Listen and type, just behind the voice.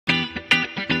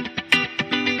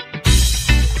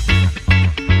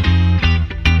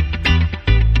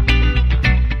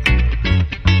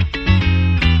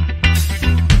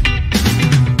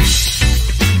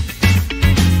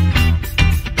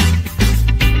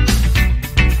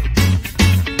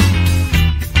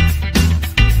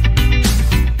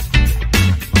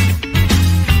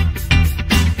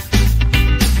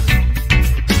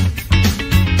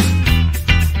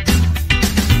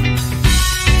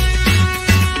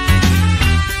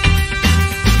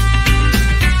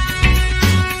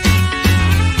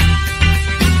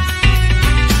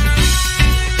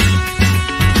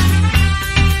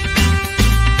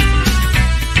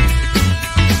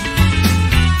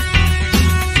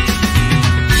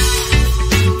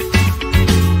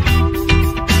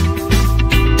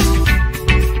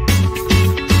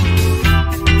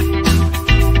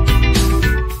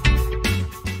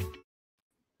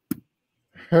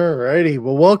righty.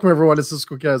 Well, welcome everyone to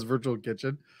Cisco Cat's Virtual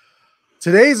Kitchen.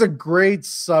 Today's a great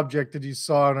subject that you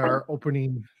saw in our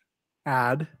opening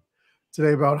ad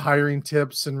today about hiring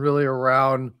tips and really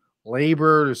around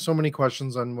labor. There's so many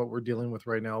questions on what we're dealing with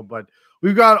right now, but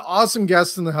we've got awesome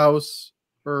guests in the house,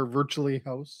 or virtual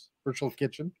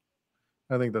kitchen.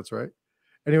 I think that's right.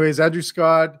 Anyways, Andrew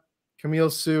Scott,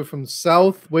 Camille Sue from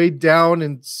way down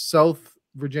in South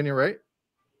Virginia, right?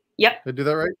 Yep. Did I do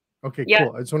that right? Okay, yep.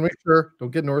 Cool. I just want to make sure.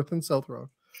 Don't get north and south wrong.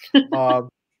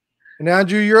 And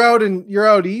Andrew, you're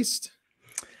out east.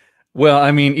 Well,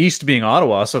 I mean, east being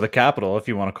Ottawa, so the capital, if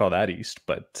you want to call that east.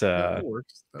 But that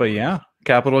works. Yeah,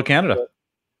 capital of Canada.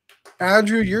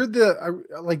 Andrew, you're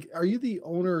are you the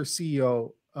owner or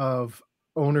CEO of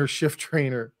Owner Shift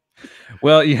Trainer?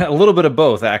 Well, yeah, a little bit of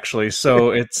both actually. So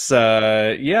it's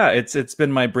it's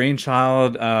been my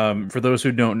brainchild. For those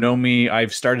who don't know me,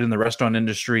 I've started in the restaurant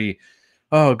industry.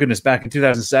 Oh goodness, back in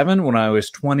 2007 when I was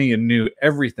 20 and knew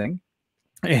everything.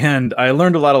 And I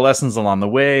learned a lot of lessons along the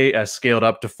way. I scaled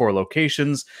up to 4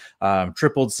 locations,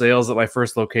 tripled sales at my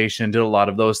first location, did a lot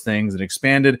of those things and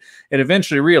expanded, and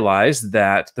eventually realized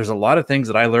that there's a lot of things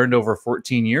that I learned over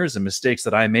 14 years and mistakes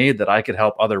that I made that I could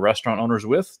help other restaurant owners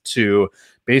with to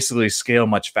basically scale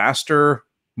much faster,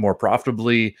 more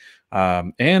profitably,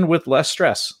 and with less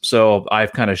stress. So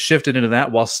I've kind of shifted into that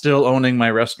while still owning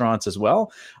my restaurants as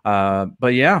well.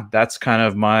 But yeah, that's kind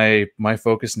of my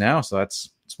focus now. So that's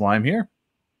why I'm here.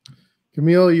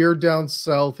 Camille, you're down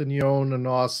south and you own an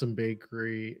awesome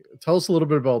bakery. Tell us a little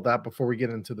bit about that before we get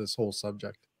into this whole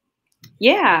subject.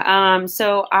 Yeah.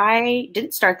 So I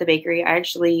didn't start the bakery. I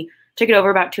actually took it over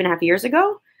about 2.5 years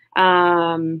ago.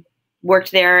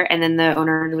 Worked there, and then the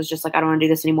owner was just like, I don't want to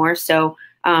do this anymore. So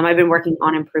I've been working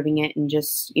on improving it and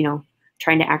just,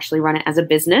 trying to actually run it as a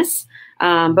business.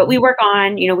 But we work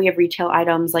on, we have retail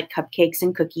items like cupcakes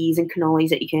and cookies and cannolis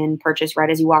that you can purchase right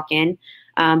as you walk in.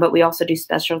 But we also do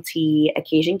specialty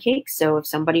occasion cakes. So if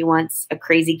somebody wants a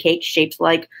crazy cake shaped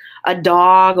like a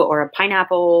dog or a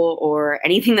pineapple or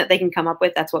anything that they can come up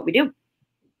with, that's what we do.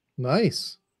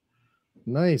 Nice.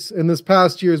 And this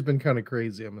past year has been kind of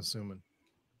crazy, I'm assuming.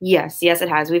 Yes, it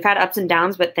has. We've had ups and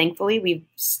downs, but thankfully we've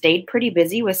stayed pretty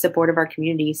busy with support of our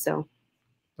community. So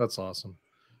that's awesome.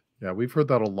 Yeah, we've heard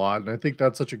that a lot. And I think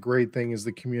that's such a great thing is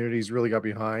the community's really got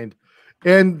behind.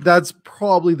 And that's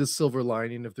probably the silver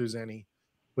lining, if there's any,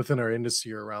 within our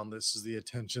industry around this, is the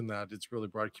attention that it's really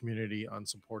brought community on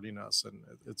supporting us. And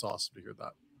it's awesome to hear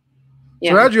that.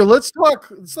 Yeah. So Andrew, let's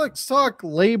talk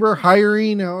labor,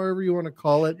 hiring, however you want to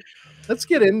call it. Let's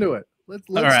get into it. Let's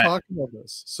talk about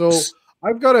this. So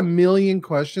I've got a million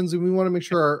questions, and we want to make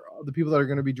sure the people that are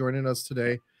going to be joining us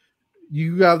today,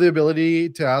 you have the ability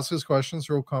to ask us questions,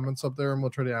 throw comments up there, and we'll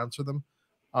try to answer them.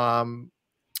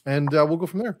 And we'll go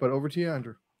from there. But over to you,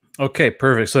 Andrew. Okay,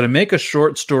 perfect. So to make a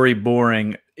short story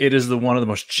boring, it is one of the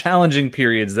most challenging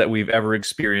periods that we've ever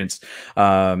experienced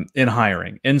in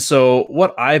hiring. And so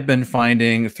what I've been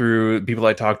finding through people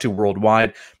I talk to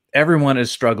worldwide, everyone is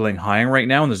struggling hiring right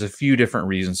now, and there's a few different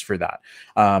reasons for that.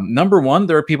 Number one,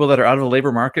 there are people that are out of the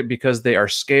labor market because they are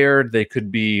scared. They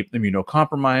could be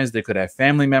immunocompromised. They could have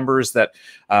family members that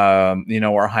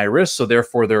are high risk, so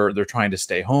therefore they're trying to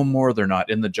stay home more. They're not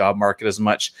in the job market as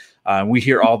much. We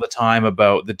hear all the time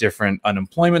about the different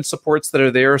unemployment supports that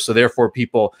are there. So therefore,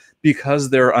 people, because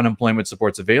there are unemployment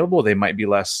supports available, they might be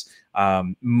less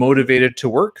motivated to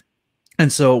work.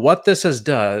 And so what this has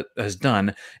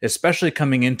done, especially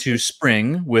coming into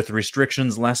spring with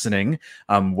restrictions lessening,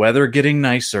 weather getting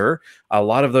nicer, a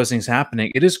lot of those things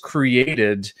happening, it has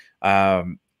created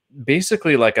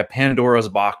basically like a Pandora's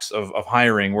box of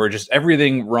hiring where just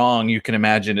everything wrong you can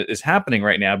imagine is happening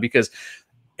right now, because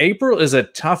April is a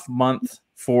tough month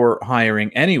for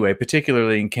hiring anyway,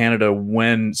 particularly in Canada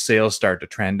when sales start to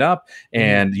trend up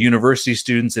and university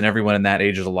students and everyone in that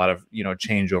age, there's a lot of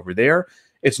change over there.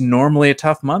 It's normally a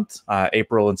tough month.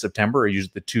 April and September are usually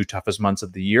the 2 toughest months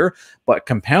of the year, but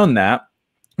compound that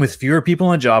with fewer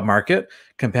people in the job market,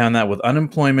 compound that with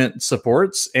unemployment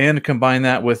supports, and combine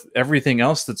that with everything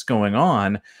else that's going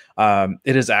on,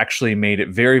 it has actually made it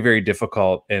very, very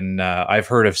difficult. And I've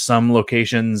heard of some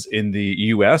locations in the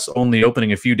US only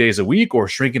opening a few days a week or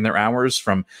shrinking their hours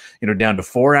from, down to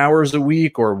 4 hours a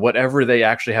week or whatever they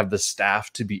actually have the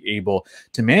staff to be able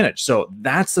to manage. So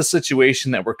that's the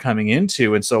situation that we're coming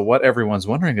into. And so what everyone's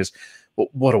wondering is, well,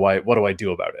 what do I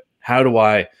do about it? How do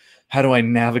I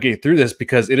navigate through this?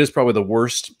 Because it is probably the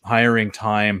worst hiring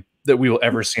time that we will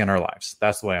ever see in our lives.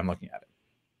 That's the way I'm looking at it.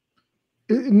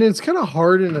 And it's kind of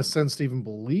hard in a sense to even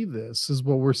believe this is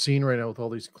what we're seeing right now with all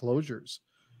these closures.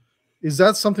 Is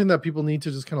that something that people need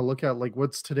to just kind of look at? Like,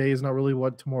 what's today is not really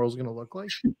what tomorrow's going to look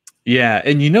like. Yeah,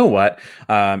 and you know what?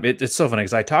 It's so funny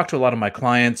because I talk to a lot of my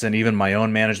clients and even my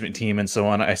own management team and so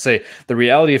on. I say the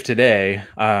reality of today,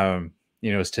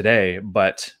 is today,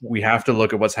 but we have to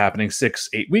look at what's happening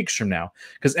 6-8 weeks from now,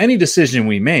 because any decision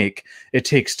we make, it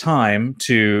takes time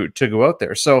to go out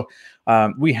there. So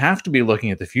we have to be looking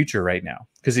at the future right now,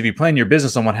 because if you plan your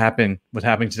business on what's happening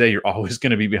today, you're always going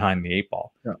to be behind the 8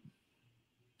 ball. Yeah.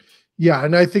 Yeah,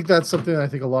 and I think that's something I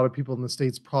think a lot of people in the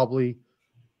States probably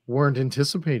weren't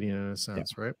anticipating in a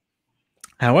sense, right?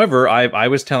 However, I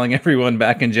was telling everyone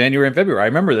back in January and February, I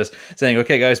remember this, saying,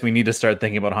 okay, guys, we need to start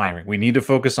thinking about hiring. We need to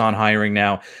focus on hiring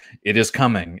now. It is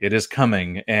coming. It is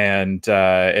coming. And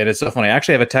it's so funny. I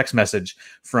actually have a text message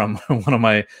from one of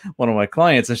my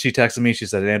clients, and she texted me. She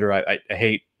said, Andrew, I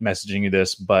hate messaging you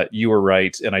this, but you were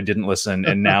right, and I didn't listen.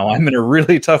 And now I'm in a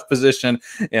really tough position,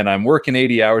 and I'm working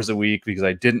 80 hours a week because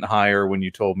I didn't hire when you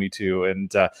told me to,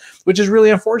 and which is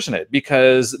really unfortunate,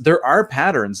 because there are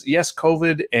patterns. Yes,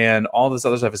 COVID and all this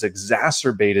other stuff has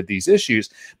exacerbated these issues,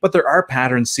 but there are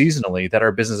patterns seasonally that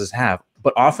our businesses have.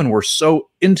 But often we're so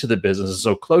into the business,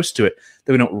 so close to it,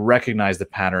 that we don't recognize the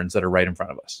patterns that are right in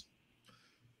front of us.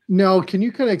 Now, can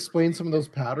you kind of explain some of those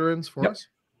patterns for us?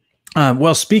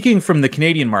 Well, speaking from the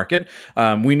Canadian market,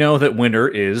 we know that winter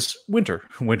is winter.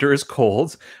 Winter is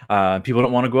cold. People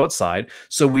don't want to go outside.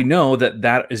 So we know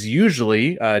that is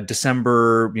usually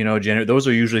December, January. Those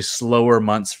are usually slower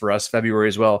months for us, February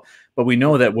as well. But we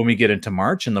know that when we get into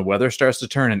March and the weather starts to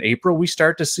turn in April, we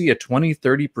start to see a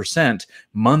 20-30%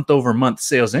 month-over-month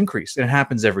sales increase. It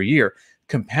happens every year.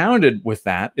 Compounded with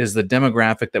that is the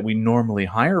demographic that we normally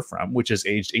hire from, which is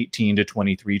aged 18 to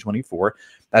 23, 24.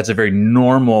 That's a very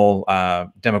normal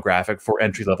demographic for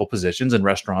entry-level positions in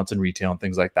restaurants and retail and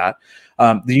things like that.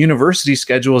 The university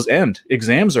schedules end.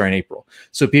 Exams are in April.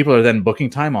 So people are then booking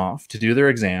time off to do their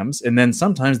exams. And then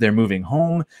sometimes they're moving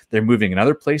home, they're moving in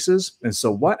other places. And so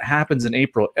what happens in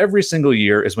April every single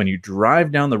year is when you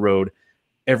drive down the road,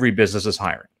 every business is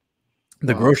hiring.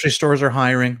 The grocery stores are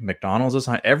hiring, McDonald's is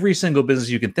hiring, every single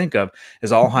business you can think of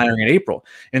is all hiring in April.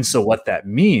 And so what that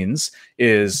means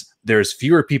is there's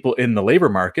fewer people in the labor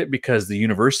market, because the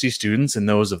university students and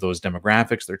those of those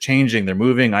demographics, they're changing, they're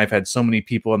moving. I've had so many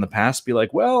people in the past be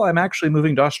like, well, I'm actually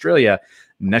moving to Australia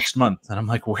next month. And I'm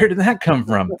like, where did that come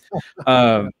from?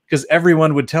 Because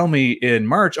everyone would tell me in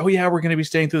March, oh yeah, we're going to be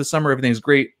staying through the summer, everything's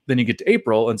great. Then you get to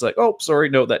April and it's like, oh, sorry,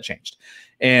 no, that changed.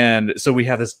 And so we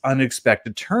have this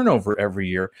unexpected turnover every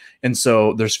year. And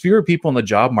so there's fewer people in the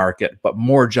job market, but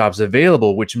more jobs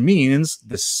available, which means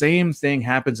the same thing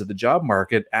happens at the job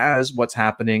market as what's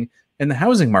happening in the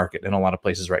housing market in a lot of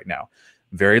places right now.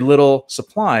 Very little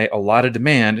supply, a lot of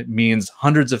demand means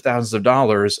hundreds of thousands of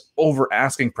dollars over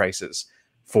asking prices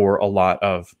for a lot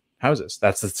of houses.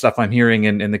 That's the stuff I'm hearing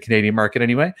in the Canadian market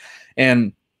anyway.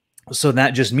 And so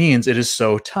that just means it is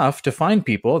so tough to find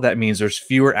people. That means there's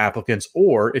fewer applicants,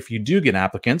 or if you do get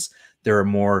applicants, there are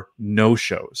more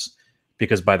no-shows,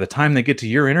 because by the time they get to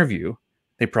your interview,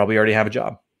 they probably already have a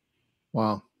job.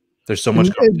 Wow. There's so much.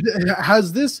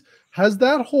 Has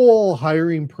that whole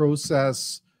hiring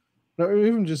process, or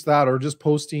even just that, or just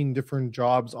posting different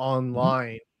jobs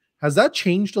online, has that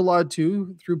changed a lot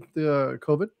too through the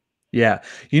COVID? Yeah.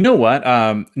 You know what?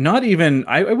 Not even,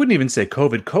 I wouldn't even say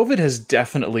COVID. COVID has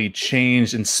definitely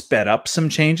changed and sped up some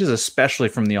changes, especially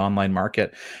from the online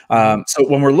market. So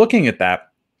when we're looking at that,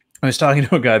 I was talking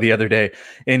to a guy the other day,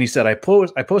 and he said, I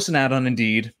post an ad on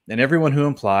Indeed, and everyone who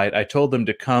applied, I told them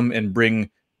to come and bring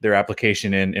their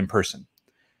application in person.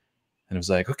 And I was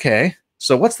like, okay,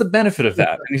 so what's the benefit of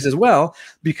that? And he says, well,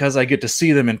 because I get to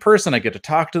see them in person, I get to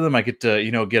talk to them, I get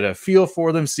to, get a feel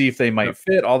for them, see if they might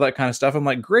fit, all that kind of stuff. I'm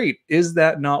like, great. Is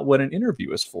that not what an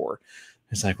interview is for?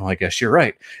 He's like, well, I guess you're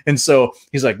right. And so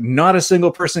he's like, not a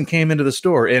single person came into the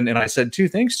store. And I said two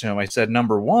things to him. I said,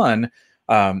 number one,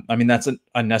 that's an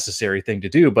unnecessary thing to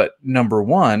do. But number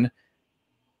one,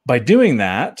 by doing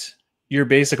that, you're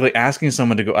basically asking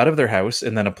someone to go out of their house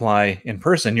and then apply in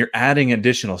person. You're adding an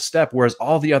additional step, whereas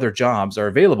all the other jobs are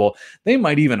available. They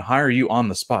might even hire you on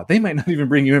the spot. They might not even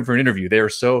bring you in for an interview. They are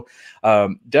so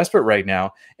desperate right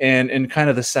now. And kind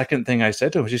of the second thing I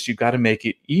said to him was just, you got to make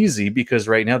it easy, because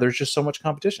right now there's just so much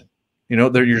competition. You're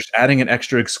just adding an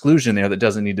extra exclusion there that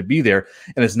doesn't need to be there.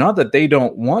 And it's not that they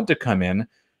don't want to come in.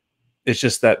 It's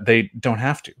just that they don't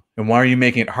have to. And why are you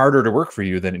making it harder to work for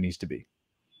you than it needs to be?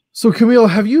 So Camille,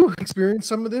 have you experienced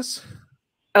some of this?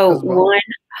 Oh,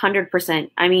 100%.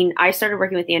 I mean, I started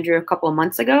working with Andrew a couple of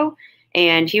months ago,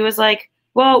 and he was like,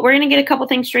 well, we're going to get a couple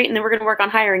things straight, and then we're going to work on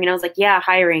hiring. And I was like, yeah,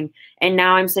 hiring. And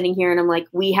now I'm sitting here and I'm like,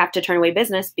 we have to turn away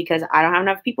business because I don't have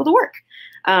enough people to work.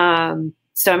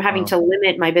 So I'm having to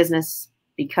limit my business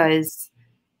because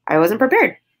I wasn't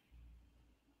prepared.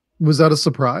 Was that a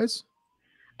surprise?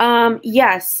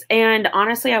 Yes. And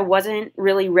honestly, I wasn't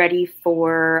really ready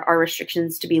for our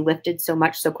restrictions to be lifted so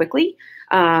much so quickly.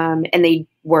 And they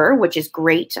were, which is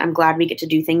great. I'm glad we get to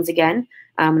do things again.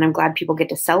 And I'm glad people get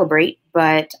to celebrate,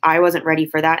 but I wasn't ready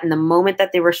for that. And the moment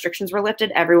that the restrictions were lifted,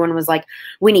 everyone was like,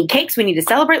 we need cakes. We need to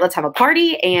celebrate. Let's have a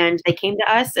party. And they came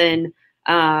to us, and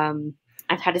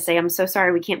I've had to say, I'm so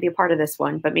sorry we can't be a part of this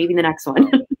one, but maybe the next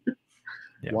one.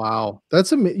 Yeah. Wow.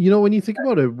 That's amazing. You know, when you think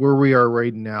about it, where we are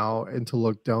right now and to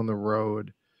look down the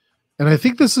road, and I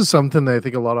think this is something that I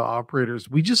think a lot of operators,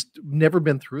 we just never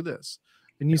been through this.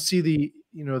 And you see the,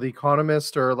 you know, the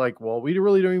economists are like, well, we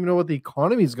really don't even know what the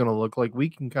economy is going to look like. We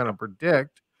can kind of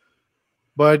predict,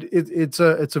 but it's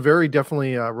a very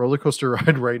definitely a roller coaster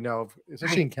ride right now,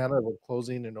 especially in Canada with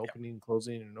closing and opening,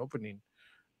 closing and opening.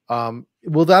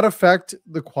 Will that affect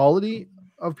the quality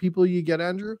of people you get,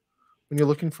 Andrew? When you're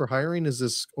looking for hiring, is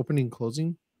this opening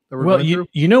closing that we're going through?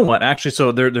 You know what, actually,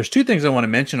 so there's two things I want to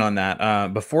mention on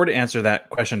that. Before to answer that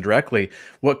question directly,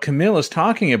 what Camille is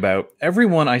talking about,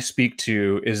 everyone I speak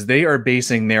to is they are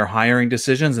basing their hiring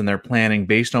decisions and their planning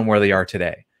based on where they are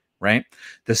today, right?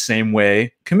 The same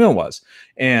way Camille was.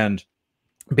 And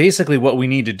basically what we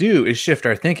need to do is shift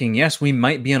our thinking. Yes, we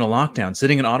might be in a lockdown.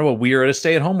 Sitting in Ottawa, we are at a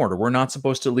stay-at-home order. We're not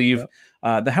supposed to leave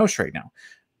the house right now.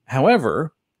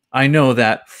 However, I know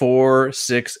that 4,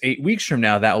 6, 8 weeks from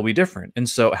now, that will be different. And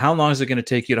so how long is it going to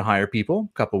take you to hire people?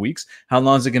 A couple weeks. How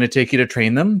long is it going to take you to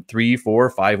train them? 3, 4,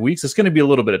 5 weeks. It's going to be a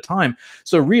little bit of time.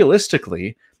 So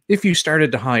realistically, if you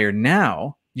started to hire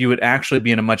now, you would actually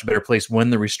be in a much better place when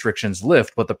the restrictions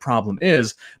lift. But the problem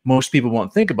is most people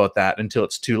won't think about that until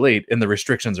it's too late and the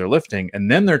restrictions are lifting,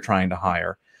 and then they're trying to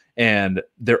hire and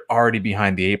they're already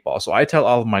behind the 8 ball. So I tell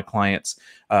all of my clients,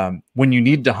 when you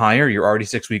need to hire, you're already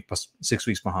 6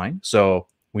 weeks behind. So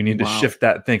we need to shift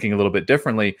that thinking a little bit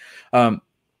differently.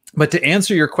 But to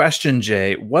answer your question,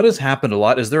 Jay, what has happened a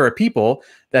lot is there are people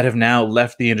that have now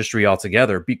left the industry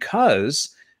altogether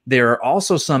because there are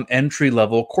also some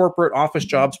entry-level corporate office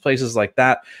jobs, places like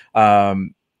that.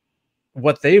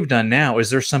 What they've done now is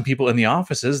there's some people in the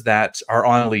offices that are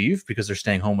on leave because they're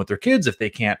staying home with their kids if they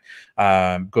can't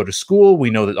go to school. We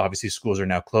know that obviously schools are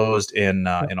now closed in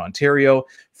Ontario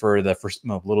for the first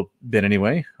little bit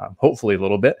anyway, hopefully a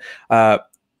little bit. But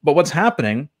what's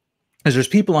happening is there's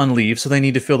people on leave, so they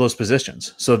need to fill those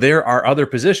positions. So there are other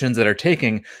positions that are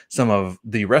taking some of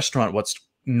the restaurant, what's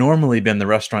normally been the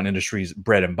restaurant industry's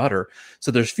bread and butter. So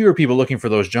there's fewer people looking for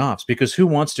those jobs because who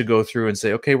wants to go through and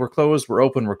say, okay, we're closed, we're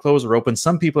open, we're closed, we're open.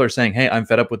 Some people are saying, hey, I'm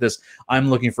fed up with this.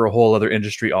 I'm looking for a whole other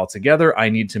industry altogether. I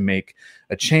need to make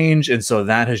a change. And so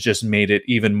that has just made it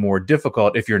even more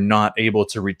difficult if you're not able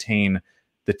to retain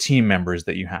the team members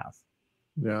that you have.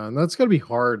 Yeah, and that's got to be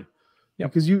hard.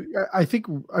 Because I think,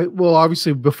 well,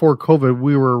 obviously before COVID,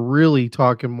 we were really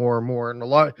talking more and more, and a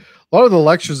lot of the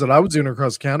lectures that I was doing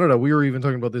across Canada, we were even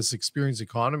talking about this experience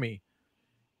economy.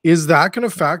 Is that going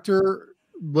to factor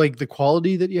like the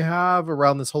quality that you have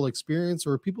around this whole experience,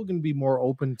 or are people going to be more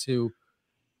open to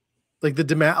like the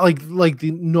demand, like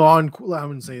the non? I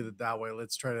wouldn't say that way.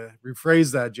 Let's try to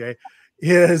rephrase that. Jay,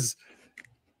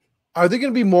 are they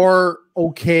going to be more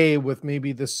okay with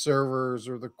maybe the servers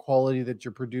or the quality that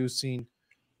you're producing,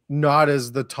 not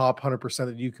as the top 100%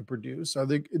 that you can produce? Are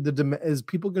they is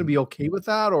people going to be okay with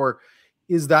that, or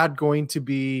is that going to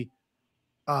be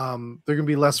they're going to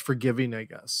be less forgiving? I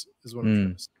guess is what I'm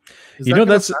trying to say. You know,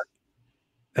 that's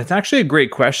actually a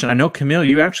great question. I know, Camille,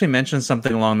 you actually mentioned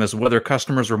something along this, whether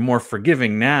customers were more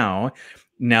forgiving now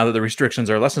that the restrictions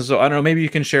are lessened. So I don't know, maybe you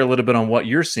can share a little bit on what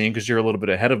you're seeing, because you're a little bit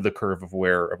ahead of the curve of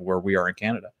where we are in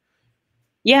Canada.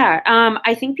 Yeah,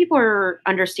 I think people are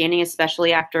understanding,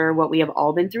 especially after what we have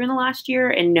all been through in the last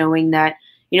year, and knowing that,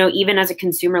 you know, even as a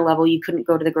consumer level, you couldn't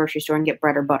go to the grocery store and get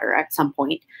bread or butter at some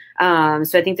point.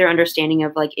 So I think they're understanding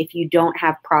of, like, if you don't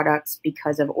have products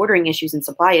because of ordering issues and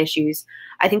supply issues,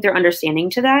 I think they're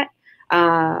understanding to that.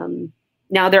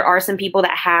 Now, there are some people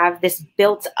that have this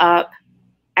built up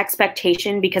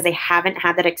expectation because they haven't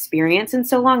had that experience in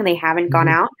so long and they haven't gone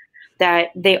out, that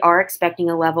they are expecting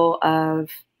a level of,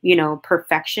 you know,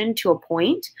 perfection to a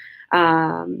point,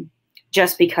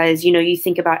 just because, you know, you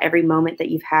think about every moment that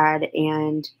you've had,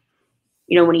 and,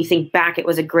 you know, when you think back, it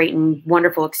was a great and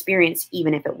wonderful experience,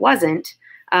 even if it wasn't,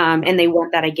 and they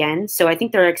want that again. So I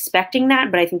think they're expecting that,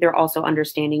 but I think they're also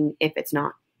understanding if it's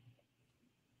not.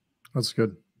 That's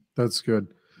good. That's good.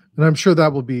 And I'm sure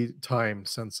that will be time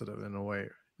sensitive in a way.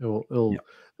 It'll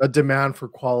a demand for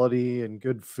quality and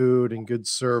good food and good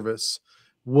service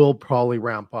will probably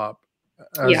ramp up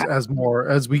as more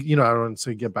as we, you know, I don't want to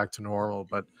say get back to normal,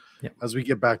 but as we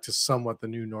get back to somewhat the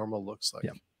new normal looks like.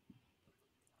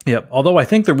 Yep. Although I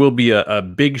think there will be a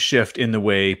big shift in the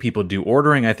way people do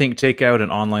ordering. I think takeout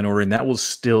and online ordering, that will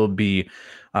still be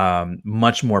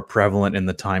much more prevalent in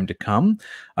the time to come.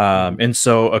 And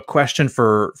so a question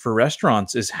for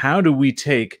restaurants is, how do we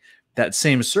take that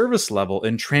same service level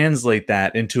and translate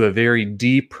that into a very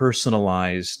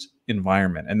depersonalized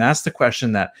environment? And that's the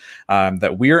question that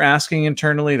that we're asking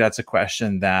internally. That's a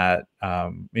question that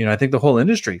I think the whole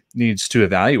industry needs to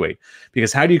evaluate,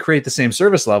 because how do you create the same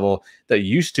service level that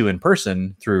you used to in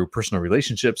person through personal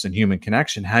relationships and human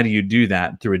connection? How do you do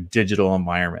that through a digital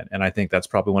environment? And I think that's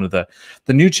probably one of the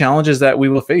new challenges that we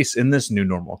will face in this new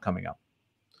normal coming up.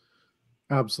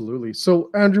 Absolutely. So,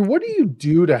 Andrew, what do you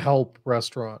do to help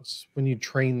restaurants when you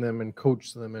train them and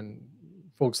coach them, and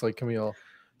folks like Camille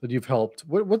that you've helped?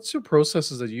 What's your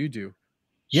processes that you do?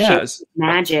 Yes,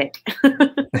 magic.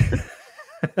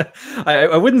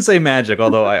 I wouldn't say magic,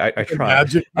 although I try.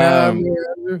 Magic.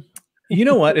 You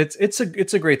know what? It's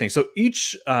a great thing. So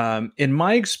each, in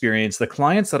my experience, the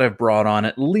clients that I've brought on,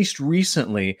 at least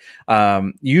recently,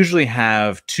 usually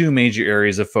have two major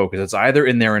areas of focus. It's either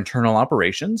in their internal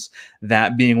operations,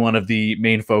 that being one of the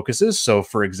main focuses. So,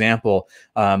 for example,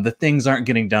 the things aren't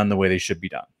getting done the way they should be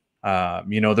done.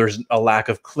 There's a lack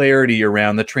of clarity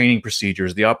around the training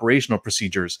procedures, the operational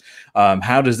procedures.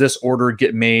 How does this order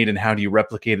get made, and how do you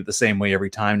replicate it the same way every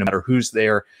time, no matter who's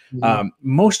there?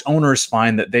 Most owners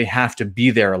find that they have to be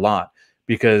there a lot,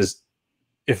 because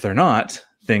if they're not,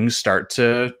 things start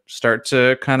to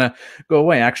kind of go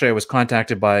away. Actually, I was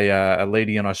contacted by a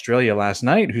lady in Australia last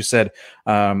night who said,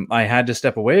 I had to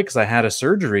step away because I had a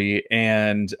surgery,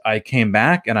 and I came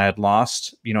back and I had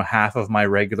lost, half of my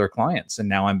regular clients. And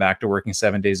now I'm back to working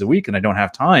 7 days a week, and I don't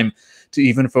have time to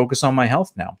even focus on my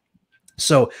health now.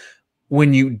 So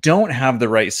when you don't have the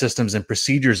right systems and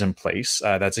procedures in place,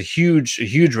 that's a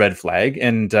huge red flag.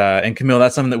 And Camille,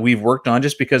 that's something that we've worked on,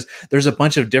 just because there's a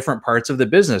bunch of different parts of the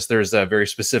business. There's a very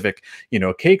specific,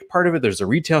 cake part of it. There's a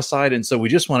retail side. And so we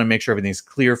just want to make sure everything's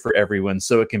clear for everyone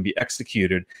so it can be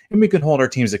executed, and we can hold our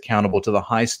teams accountable to the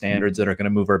high standards that are going to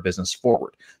move our business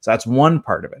forward. So that's one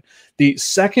part of it. The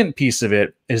second piece of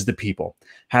it is the people.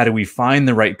 How do we find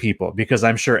the right people? Because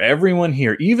I'm sure everyone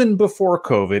here, even before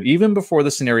COVID, even before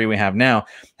the scenario we have now,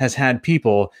 has had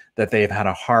people that they've had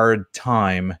a hard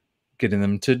time getting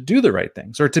them to do the right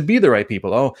things or to be the right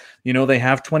people. Oh, they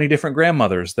have 20 different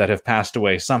grandmothers that have passed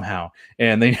away somehow,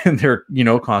 and they're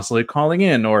constantly calling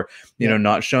in, or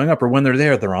not showing up, or when they're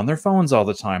there, they're on their phones all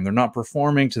the time. They're not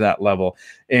performing to that level.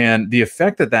 And the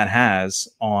effect that has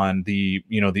on the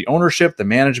ownership, the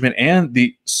management, and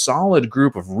the solid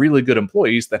group of really good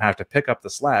employees that have to pick up the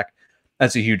slack,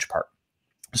 that's a huge part.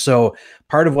 So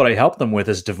part of what I help them with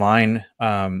is divine,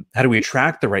 how do we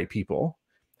attract the right people?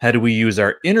 How do we use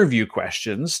our interview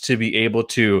questions to be able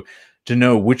to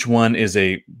know which one is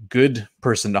a good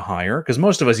person to hire? Because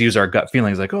most of us use our gut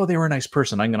feelings, like, oh, they were a nice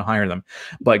person, I'm going to hire them.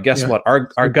 But guess what?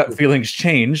 Our gut feelings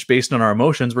change based on our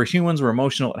emotions. We're humans, we're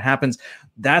emotional, it happens.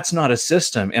 That's not a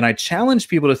system. And I challenge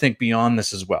people to think beyond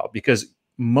this as well, because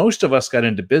most of us got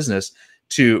into business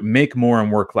to make more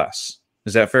and work less.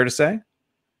 Is that fair to say?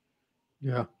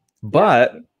 Yeah.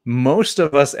 But most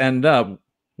of us end up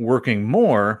working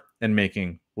more and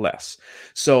making less.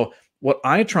 So what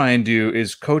I try and do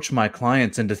is coach my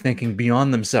clients into thinking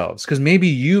beyond themselves, because maybe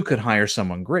you could hire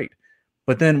someone great,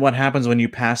 but then what happens when you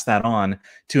pass that on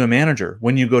to a manager,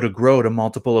 when you go to grow to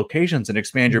multiple locations and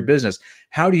expand your business?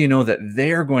 How do you know that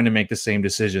they're going to make the same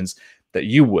decisions that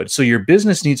you would? So your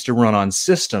business needs to run on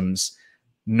systems,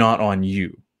 not on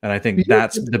you. And I think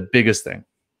that's the biggest thing.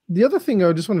 The other thing,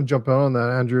 I just want to jump on that,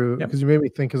 Andrew, because you made me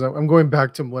think, because I'm going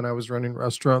back to when I was running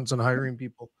restaurants and hiring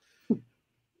people.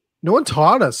 No one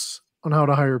taught us on how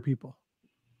to hire people.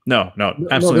 No,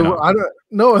 absolutely not.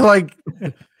 No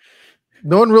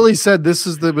one really said this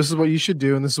is what you should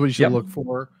do, and this is what you should look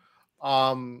for.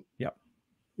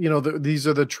 These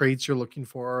are the traits you're looking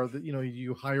for. That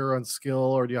you hire on skill,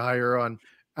 or do you hire on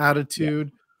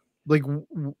attitude? Like,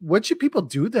 what should people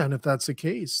do then if that's the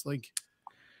case? Like,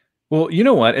 well, you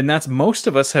know what? And that's, most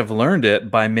of us have learned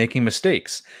it by making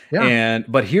mistakes.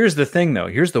 But here's the thing, though.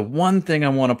 Here's the one thing I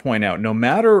want to point out. No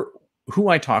matter who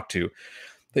I talk to,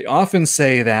 they often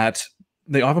say that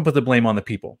they often put the blame on the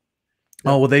people.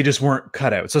 Oh, well, they just weren't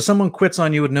cut out. So someone quits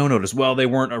on you with no notice. Well, they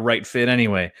weren't a right fit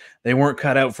anyway. They weren't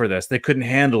cut out for this. They couldn't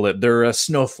handle it. They're a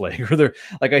snowflake, or they're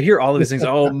like, I hear all of these things.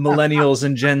 Oh, millennials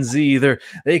and Gen Z,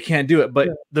 they can't do it.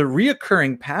 But the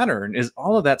reoccurring pattern is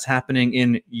all of that's happening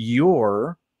in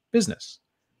your business.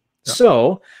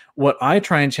 So what I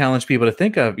try and challenge people to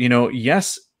think of,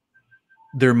 yes,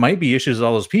 there might be issues with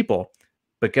all those people,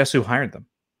 but guess who hired them?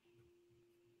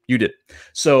 You did.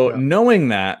 So Yeah. knowing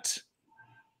that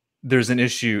there's an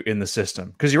issue in the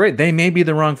system, because you're right, they may be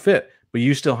the wrong fit, but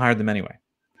you still hired them anyway.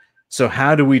 So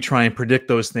how do we try and predict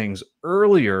those things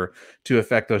earlier to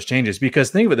affect those changes?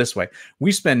 Because think of it this way.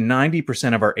 We spend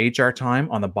 90% of our HR time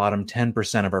on the bottom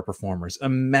 10% of our performers.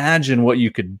 Imagine what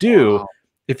you could do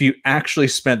if you actually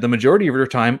spent the majority of your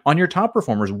time on your top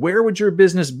performers. Where would your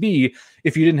business be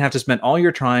if you didn't have to spend all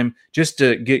your time just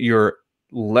to get your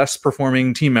less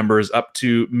performing team members up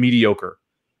to mediocre?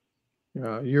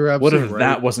 Yeah, you're absolutely What if right.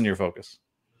 that wasn't your focus?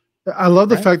 I love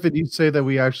the fact that you say that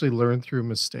we actually learn through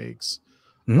mistakes.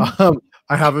 Mm-hmm.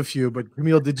 I have a few, but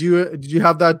Camille, did you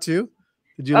have that too?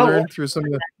 Did you learn through some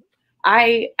of the?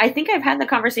 I think I've had the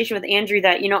conversation with Andrew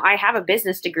that, I have a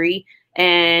business degree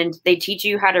and they teach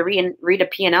you how to read a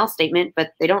P&L statement,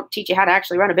 but they don't teach you how to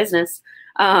actually run a business.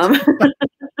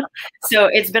 So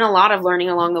it's been a lot of learning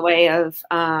along the way of,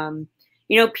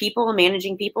 people and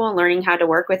managing people and learning how to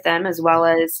work with them, as well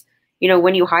as,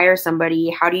 when you hire somebody,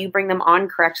 how do you bring them on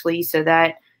correctly so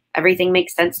that everything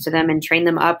makes sense to them and train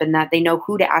them up and that they know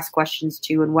who to ask questions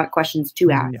to and what questions to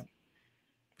ask.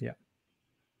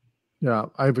 Yeah.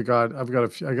 I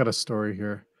got a story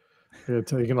here. You're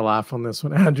gonna laugh on this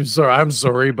one, Andrew. Sorry, I'm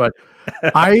sorry, but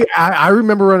I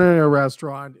remember running a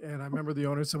restaurant, and I remember the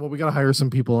owner said, "Well, we gotta hire some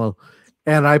people,"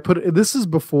 and this is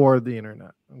before the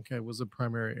internet. Okay, was a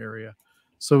primary area,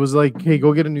 so it was like, "Hey,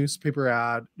 go get a newspaper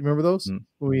ad." You remember those?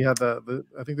 When we had the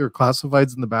I think they were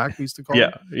classifieds in the back. We used to call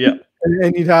them. Yeah.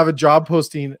 And you'd have a job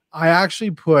posting. I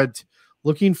actually put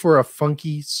looking for a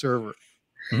funky server.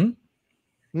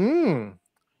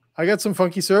 I got some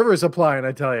funky servers applying,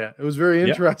 I tell you. It was very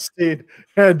interesting.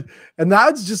 And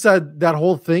that's just that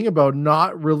whole thing about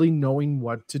not really knowing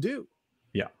what to do.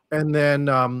 Yeah. And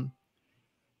then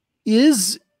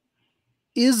is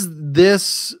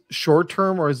this short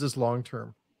term or is this long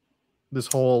term? This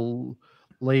whole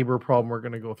labor problem we're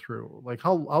going to go through. Like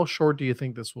how short do you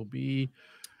think this will be?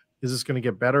 Is this going to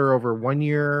get better over 1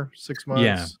 year, 6 months?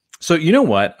 Yeah. So you know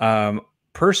what?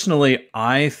 Personally,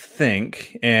 I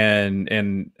think, and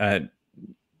I'm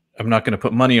not going to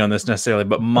put money on this necessarily,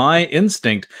 but my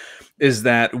instinct is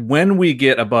that when we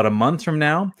get about a month from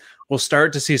now, we'll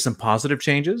start to see some positive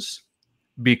changes,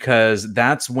 because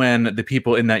that's when the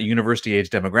people in that university age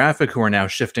demographic who are now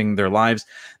shifting their lives,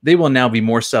 they will now be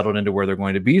more settled into where they're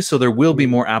going to be. So there will be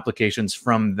more applications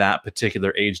from that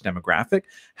particular age demographic.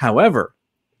 However,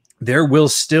 there will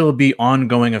still be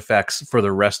ongoing effects for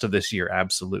the rest of this year.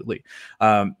 Absolutely.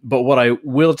 But what I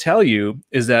will tell you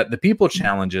is that the people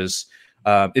challenges,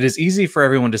 it is easy for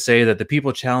everyone to say that the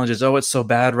people challenges, oh, it's so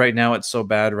bad right now. It's so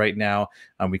bad right now.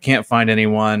 We can't find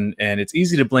anyone. And it's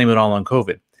easy to blame it all on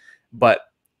COVID. But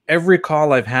every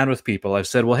call I've had with people, I've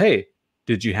said, well, hey,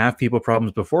 did you have people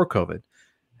problems before COVID?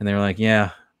 And they were like,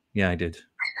 yeah, I did.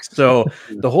 So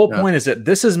the whole point is that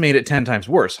this has made it 10 times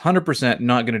worse. 100%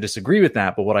 not going to disagree with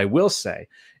that. But what I will say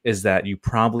is that you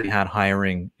probably had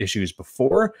hiring issues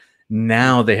before.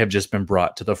 Now they have just been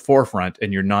brought to the forefront,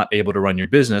 and you're not able to run your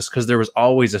business because there was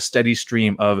always a steady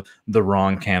stream of the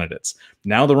wrong candidates.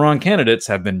 Now the wrong candidates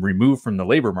have been removed from the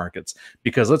labor markets,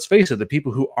 because let's face it, the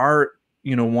people who are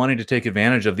wanting to take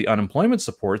advantage of the unemployment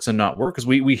supports and not work, because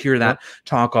we hear that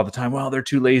talk all the time. Well, they're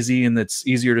too lazy and it's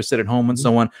easier to sit at home and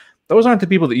so on. Those aren't the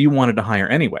people that you wanted to hire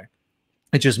anyway.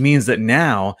 It just means that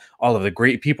now all of the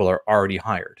great people are already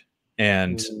hired,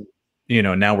 and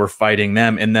now we're fighting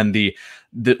them. And then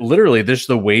literally there's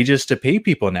the wages to pay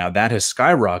people now that has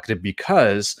skyrocketed,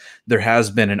 because there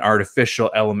has been an artificial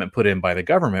element put in by the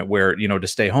government where, to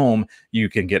stay home, you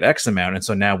can get X amount. And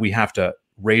so now we have to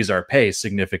raise our pay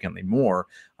significantly more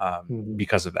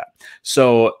because of that.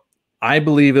 So I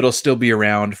believe it'll still be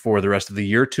around for the rest of the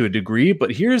year to a degree.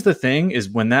 But here's the thing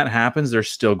is, when that happens, there's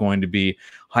still going to be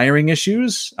hiring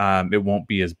issues. It won't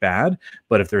be as bad.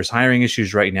 But if there's hiring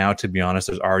issues right now, to be honest,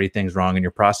 there's already things wrong in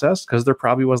your process, because there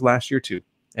probably was last year too.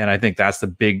 And I think that's the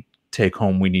big take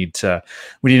home we need to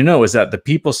know, is that the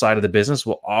people side of the business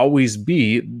will always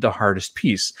be the hardest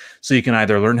piece. So you can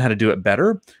either learn how to do it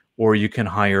better, or you can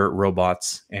hire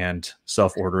robots and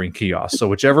self-ordering kiosks. So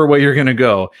whichever way you're going to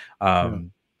go,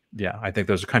 I think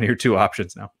those are kind of your two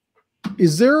options now.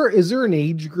 Is there an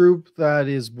age group that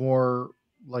is more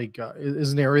like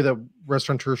is an area that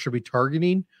restaurateurs should be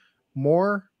targeting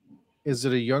more? Is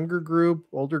it a younger group,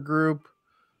 older group?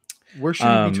 Where should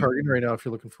you be targeting right now if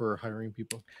you're looking for hiring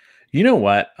people? You know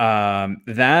what?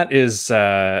 That's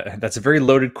a very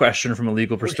loaded question from a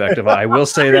legal perspective. I will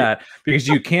say that, because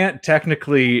you can't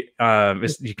technically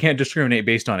you can't discriminate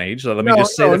based on age. So let me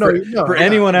just say for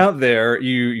anyone out there,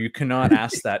 you cannot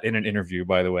ask that in an interview,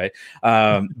 by the way.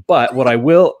 But what I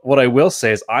will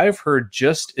say is I've heard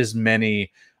just as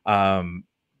many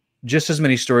just as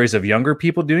many stories of younger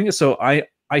people doing it. So I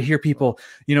hear people,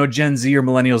 you know, Gen Z or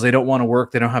millennials, they don't want to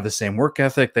work. They don't have the same work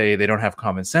ethic. They don't have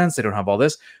common sense. They don't have all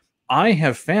this. I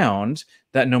have found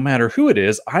that no matter who it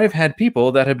is, I've had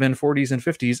people that have been 40s and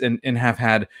 50s and have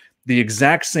had the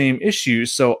exact same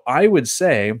issues. So I would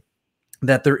say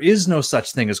that there is no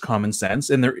such thing as common sense,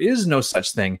 and there is no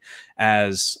such thing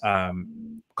as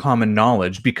common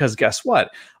knowledge, because guess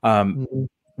what?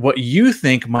 What you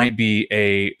think might be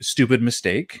a stupid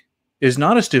mistake is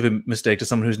not a stupid mistake to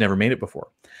someone who's never made it before.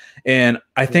 And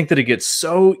I think that it gets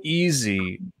so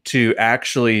easy to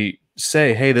actually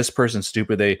say, hey, this person's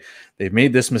stupid. They've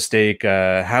made this mistake.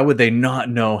 How would they not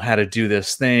know how to do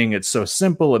this thing? It's so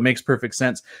simple. It makes perfect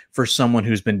sense for someone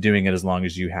who's been doing it as long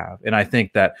as you have. And I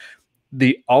think that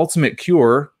the ultimate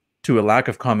cure to a lack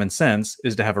of common sense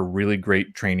is to have a really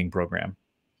great training program.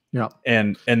 Yeah.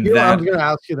 And that I'm going to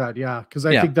ask you that. Yeah. Cause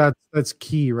I think that's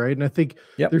key. Right. And I think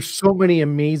there's so many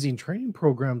amazing training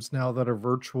programs now that are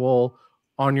virtual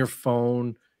on your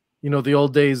phone. You know, the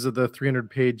old days of the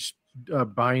 300-page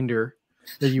binder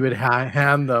that you would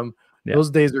hand them, those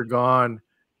days are gone.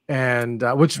 And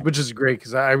which is great.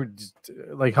 Cause I would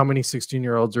like, how many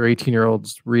 16-year-olds or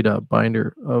 18-year-olds read a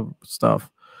binder of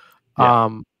stuff?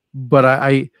 But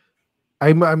I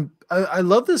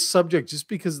love this subject just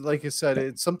because, like I said,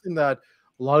 it's something that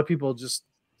a lot of people just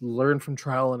learn from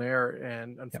trial and error,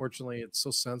 and unfortunately, it's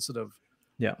so sensitive.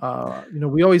 You know,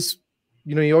 we always,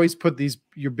 you know, you always put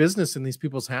your business in these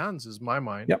people's hands, is my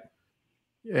mind.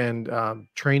 And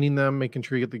training them, making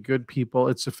sure you get the good people.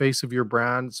 It's the face of your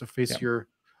brand. It's the face of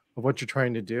what you're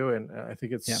trying to do, and I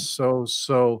think it's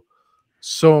so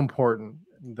important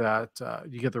that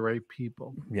you get the right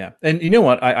people. And you know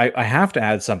what? I have to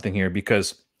add something here,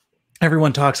 because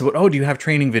everyone talks about, oh, do you have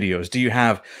training videos? Do you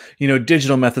have, you know,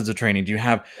 digital methods of training? Do you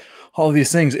have all of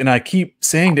these things? And I keep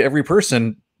saying to every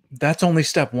person, that's only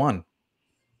step one.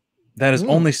 That is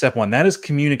only step one. That is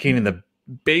communicating the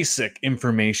basic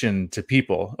information to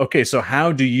people. Okay, so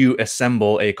how do you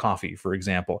assemble a coffee, for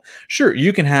example? Sure,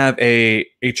 you can have a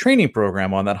training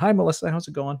program on that. Hi, Melissa, how's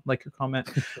it going? Like your comment.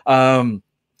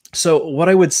 So what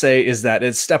I would say is that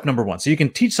it's step number one. So you can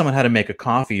teach someone how to make a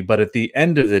coffee, but at the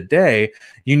end of the day,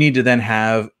 you need to then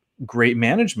have great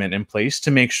management in place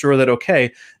to make sure that,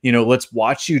 okay, you know, let's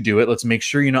watch you do it. Let's make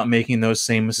sure you're not making those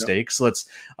same mistakes. Let's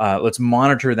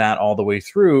monitor that all the way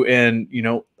through. And, you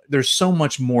know, there's so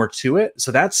much more to it.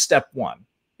 So that's step one.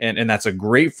 And that's a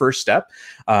great first step.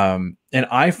 And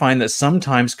I find that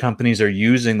sometimes companies are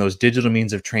using those digital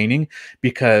means of training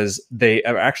because they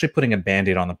are actually putting a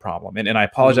Band-Aid on the problem. And I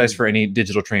apologize for any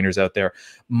digital trainers out there.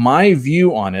 My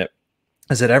view on it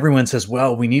is that everyone says,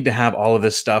 well, we need to have all of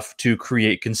this stuff to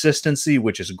create consistency,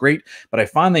 which is great. But I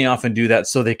find they often do that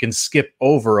so they can skip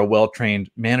over a well-trained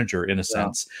manager, in a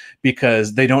sense,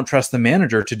 because they don't trust the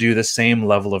manager to do the same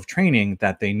level of training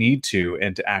that they need to,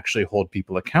 and to actually hold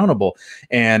people accountable.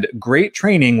 And great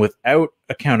training without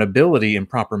accountability and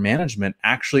proper management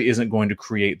actually isn't going to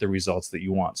create the results that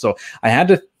you want. So I had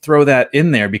to throw that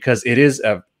in there because it is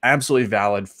a absolutely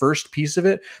valid first piece of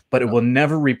it, but it will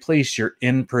never replace your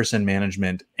in-person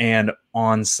management and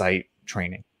on-site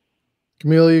training.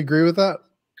 Camille, you agree with that?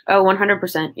 Oh,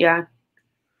 100%. Yeah.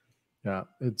 Yeah.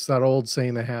 It's that old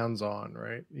saying, the hands-on,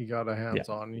 right? You got a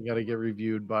hands-on, you got to get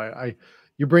reviewed by,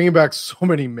 you're bringing back so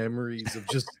many memories of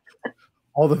just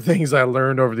all the things I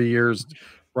learned over the years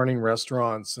running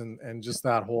restaurants and just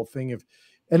that whole thing of,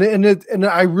 and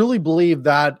I really believe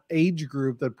that age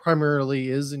group that primarily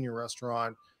is in your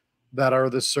restaurant, that are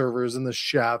the servers and the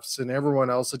chefs and everyone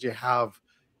else that you have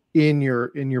in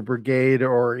your brigade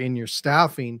or in your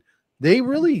staffing, they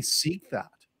really seek that.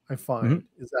 I find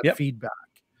is that feedback,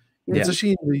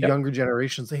 especially in the younger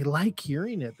generations. They like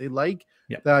hearing it. They like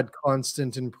that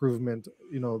constant improvement.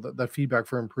 You know, that feedback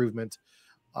for improvement.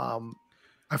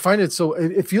 I find it so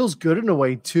it feels good in a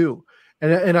way too,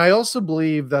 and I also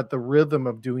believe that the rhythm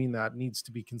of doing that needs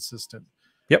to be consistent.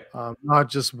 Not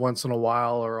just once in a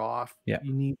while or off. You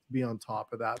need to be on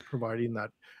top of that, providing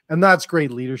that. And that's great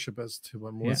leadership, as to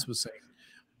what Melissa was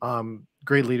saying.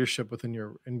 Great leadership within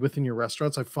your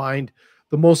restaurants. I find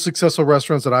the most successful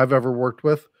restaurants that I've ever worked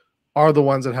with are the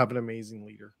ones that have an amazing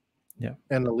leader.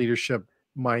 And a leadership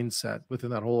mindset within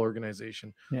that whole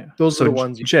organization. Those are the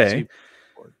ones you Jay,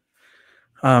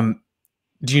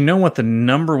 do you know what the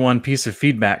number one piece of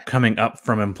feedback coming up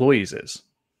from employees is?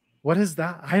 What is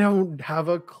that? I don't have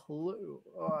a clue.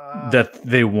 That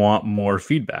they want more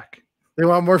feedback. They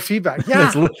want more feedback.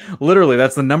 Yeah. That's literally,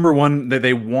 that's the number one, that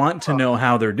they want to know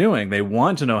how they're doing. They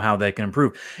want to know how they can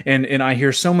improve. And I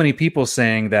hear so many people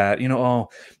saying that, oh,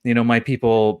 my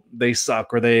people, they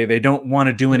suck, or they don't want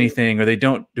to do anything, or they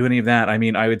don't do any of that. I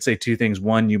mean, I would say two things.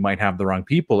 One, you might have the wrong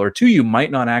people, or two, you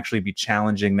might not actually be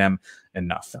challenging them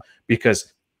enough,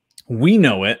 because we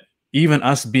know it. Even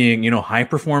us being, high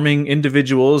performing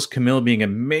individuals, Camille being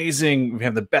amazing. We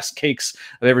have the best cakes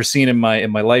I've ever seen in my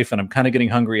life. And I'm kind of getting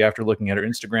hungry after looking at her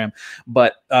Instagram.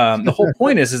 But the whole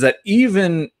point is that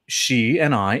even she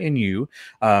and I and you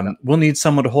will need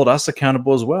someone to hold us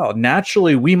accountable as well.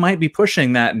 Naturally, we might be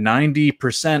pushing that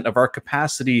 90% of our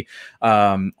capacity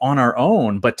on our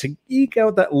own, but to eke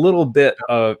out that little bit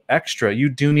of extra, you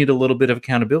do need a little bit of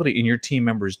accountability, and your team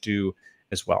members do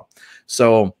as well.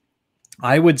 So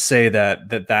I would say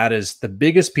that is the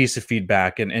biggest piece of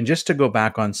feedback. And just to go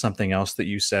back on something else that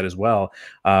you said as well,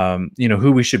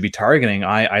 who we should be targeting.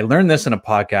 I learned this in a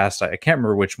podcast. I can't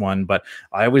remember which one, but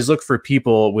I always look for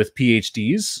people with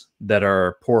PhDs that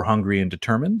are poor, hungry, and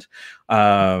determined.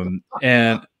 And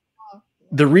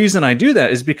the reason I do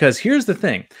that is because here's the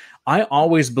thing. I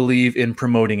always believe in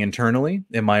promoting internally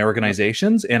in my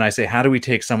organizations. And I say, how do we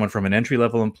take someone from an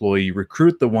entry-level employee,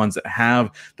 recruit the ones that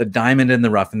have the diamond in the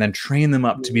rough, and then train them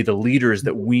up to be the leaders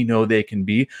that we know they can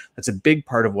be? That's a big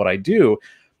part of what I do.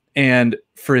 And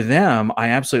for them, I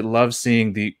absolutely love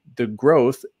seeing the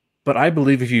growth. But I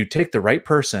believe if you take the right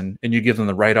person and you give them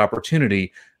the right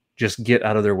opportunity, just get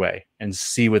out of their way and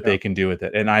see what they can do with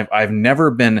it. And I've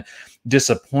never been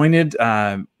disappointed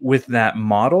with that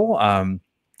model.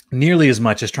 Nearly as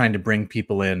much as trying to bring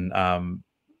people in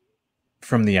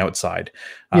from the outside.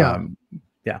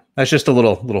 That's just a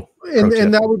little.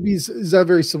 And that would be, is that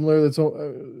very similar? That's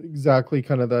exactly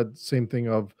kind of that same thing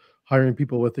of hiring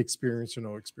people with experience or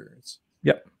no experience.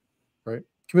 Yep. Right.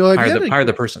 Camille, hire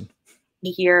the person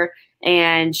here.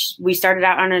 And we started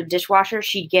out on a dishwasher.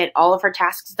 She'd get all of her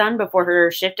tasks done before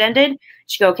her shift ended.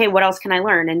 She'd go, okay, what else can I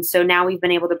learn? And so now we've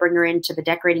been able to bring her into the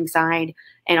decorating side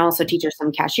and also teach her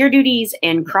some cashier duties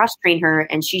and cross-train her.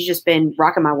 And she's just been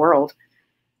rocking my world.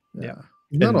 Yeah.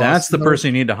 And that's the person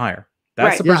you need to hire.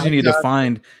 That's the person you need to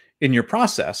find in your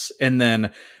process. And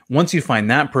then once you find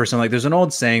that person, like there's an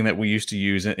old saying that we used to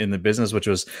use in the business, which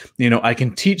was, I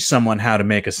can teach someone how to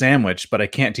make a sandwich, but I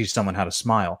can't teach someone how to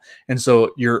smile. And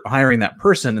so you're hiring that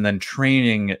person and then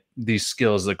training these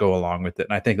skills that go along with it.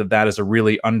 And I think that is a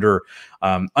really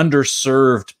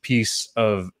underserved piece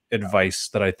of advice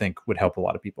that I think would help a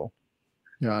lot of people.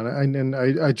 Yeah. And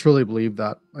I truly believe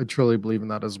that. I truly believe in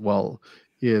that as well.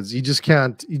 Is you just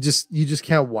can't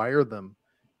wire them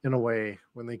in a way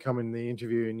when they come in the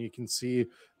interview and you can see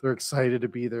they're excited to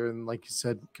be there. And like you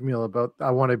said, Camille, about I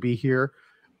want to be here.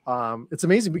 It's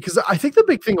amazing because I think the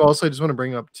big thing also I just want to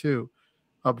bring up too,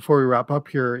 before we wrap up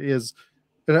here is,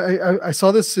 and I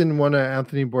saw this in one of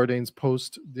Anthony Bourdain's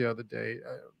post the other day,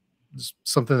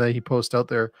 something that he posted out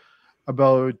there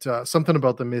about something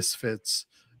about the misfits.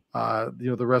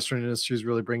 The restaurant industry is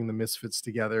really bringing the misfits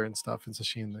together and stuff,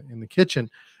 especially in the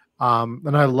kitchen.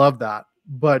 And I love that.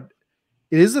 But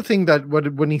it is the thing that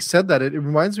when he said that, it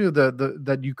reminds me of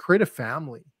that you create a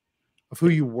family of who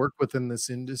you work with in this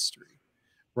industry,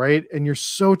 right? And you're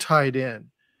so tied in.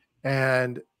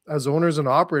 And as owners and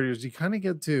operators, you kind of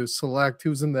get to select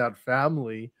who's in that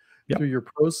family through your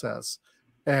process.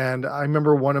 And I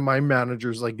remember one of my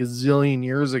managers like a zillion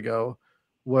years ago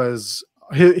was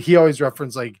he always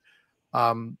referenced like,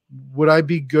 would I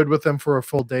be good with them for a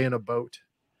full day in a boat?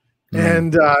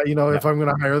 And, if I'm going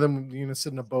to hire them,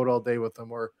 sit in a boat all day with them,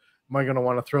 or am I going to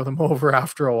want to throw them over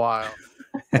after a while?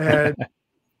 And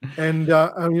we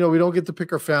don't get to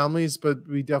pick our families, but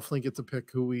we definitely get to pick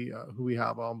who we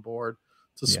have on board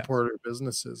to support our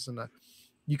businesses. And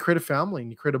you create a family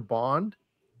and you create a bond.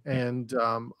 And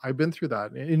I've been through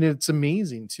that, and it's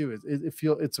amazing too.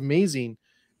 It's amazing.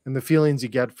 And the feelings you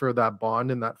get for that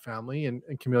bond and that family. And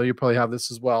Camille, you probably have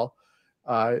this as well.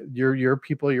 Your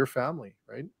people, your family,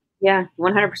 right? Yeah,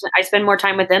 100%. I spend more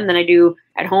time with them than I do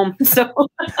at home. So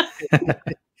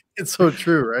it's so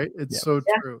true, right? It's so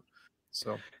true.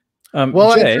 So,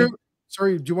 Jay, Andrew,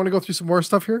 sorry, do you want to go through some more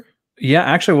stuff here? Yeah,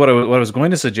 actually, what I was going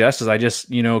to suggest is I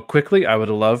just, quickly, I would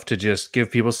love to just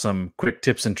give people some quick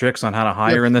tips and tricks on how to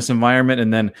hire in this environment.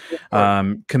 And then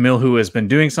Camille, who has been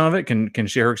doing some of it, can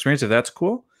share her experience if that's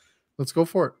cool. Let's go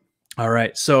for it. All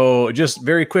right. So just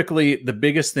very quickly, the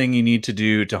biggest thing you need to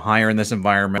do to hire in this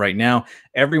environment right now,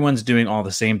 everyone's doing all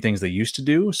the same things they used to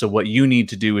do. So what you need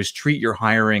to do is treat your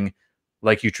hiring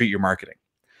like you treat your marketing.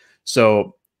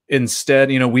 So instead,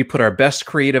 we put our best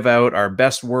creative out, our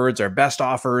best words, our best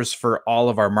offers for all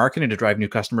of our marketing to drive new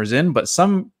customers in. But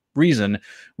some reason,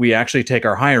 we actually take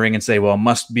our hiring and say, well,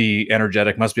 must be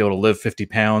energetic, must be able to live 50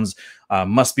 pounds,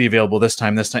 must be available this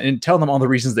time, and tell them all the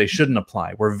reasons they shouldn't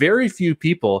apply. Where very few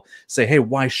people say, hey,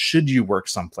 why should you work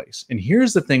someplace? And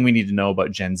here's the thing we need to know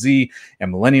about Gen Z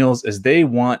and millennials is they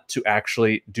want to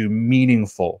actually do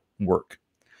meaningful work.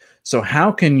 So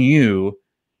how can you,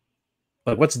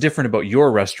 like, what's different about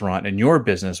your restaurant and your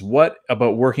business? What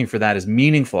about working for that is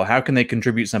meaningful? How can they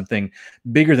contribute something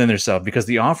bigger than themselves? Because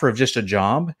the offer of just a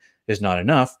job is not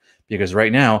enough, because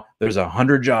right now there's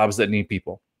 100 jobs that need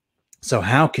people. So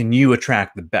how can you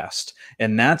attract the best?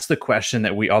 And that's the question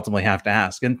that we ultimately have to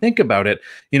ask. And think about it,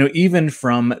 you know, even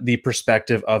from the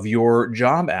perspective of your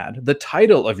job ad, the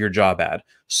title of your job ad,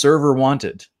 server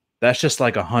wanted. That's just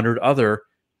like 100 other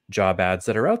job ads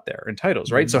that are out there in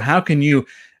titles, right? So how can you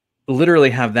literally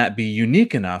have that be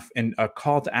unique enough and a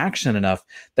call to action enough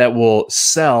that will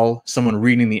sell someone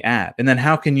reading the ad? And then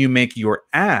how can you make your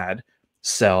ad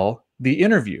sell the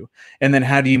interview? And then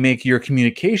how do you make your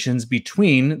communications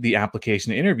between the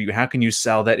application and interview? How can you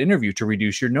sell that interview to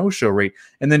reduce your no-show rate?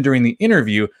 And then during the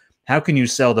interview, how can you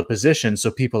sell the position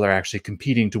so people are actually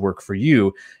competing to work for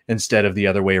you instead of the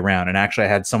other way around? And actually, I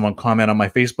had someone comment on my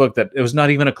Facebook that it was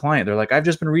not even a client. They're like, I've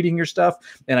just been reading your stuff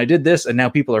and I did this, and now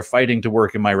people are fighting to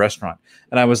work in my restaurant.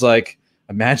 And I was like,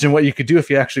 imagine what you could do if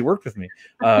you actually worked with me.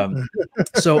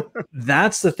 So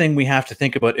that's the thing we have to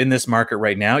think about in this market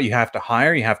right now. You have to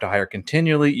hire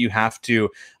continually. You have to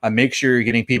make sure you're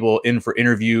getting people in for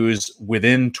interviews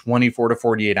within 24 to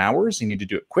 48 hours. You need to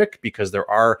do it quick because there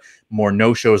are more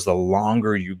no-shows the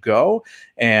longer you go.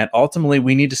 And ultimately,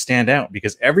 we need to stand out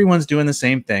because everyone's doing the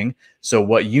same thing. So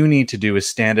what you need to do is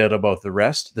stand out above the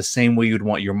rest, the same way you'd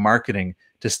want your marketing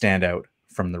to stand out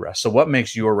from the rest. So what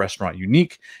makes your restaurant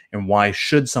unique, and why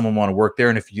should someone want to work there?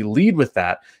 And if you lead with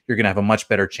that, you're going to have a much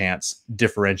better chance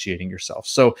differentiating yourself.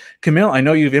 So Camille, I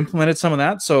know you've implemented some of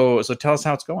that. So tell us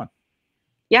how it's going.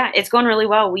 Yeah, it's going really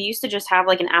well. We used to just have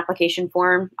like an application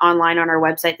form online on our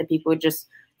website that people would just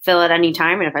fill at any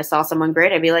time. And if I saw someone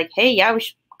great, I'd be like, hey, yeah, we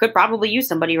could probably use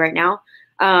somebody right now.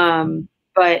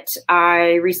 But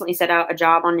I recently set out a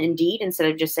job on Indeed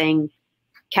instead of just saying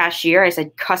cashier. I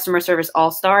said customer service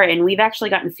all-star. And we've actually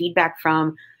gotten feedback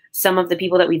from some of the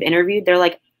people that we've interviewed. They're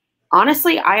like,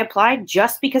 honestly, I applied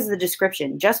just because of the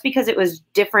description, just because it was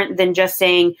different than just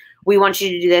saying, we want you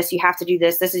to do this. You have to do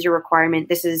this. This is your requirement.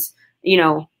 This is, you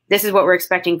know, this is what we're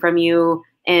expecting from you.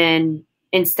 And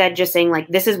instead just saying like,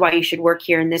 this is why you should work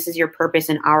here. And this is your purpose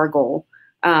and our goal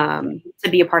to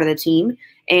be a part of the team.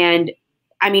 And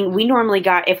I mean, we normally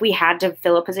got, if we had to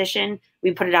fill a position,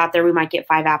 we put it out there, we might get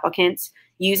 5 applicants.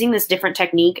 Using this different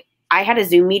technique, I had a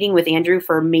Zoom meeting with Andrew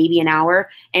for maybe an hour,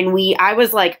 and I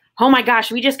was like, oh my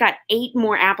gosh, we just got 8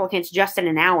 more applicants just in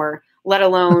an hour, let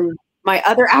alone my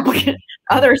other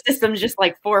other systems, just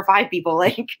like 4 or 5 people.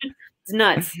 Like, it's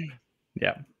nuts.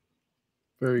 Yeah.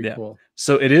 Very cool.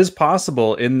 So it is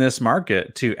possible in this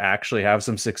market to actually have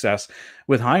some success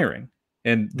with hiring.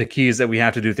 And the key is that we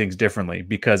have to do things differently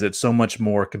because it's so much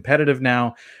more competitive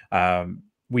now.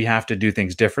 We have to do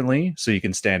things differently so you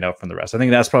can stand out from the rest. I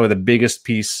think that's probably the biggest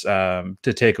piece to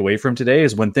take away from today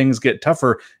is when things get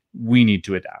tougher, we need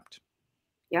to adapt.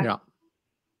 Yeah.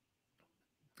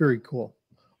 Very cool.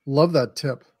 Love that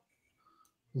tip.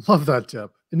 Love that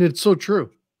tip. And it's so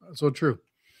true. So true.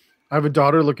 I have a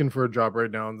daughter looking for a job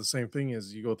right now. And the same thing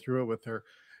is you go through it with her.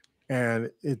 And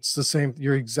it's the same.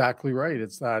 You're exactly right.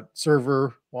 It's that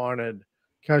server wanted,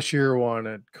 cashier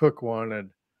wanted, cook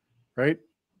wanted, right?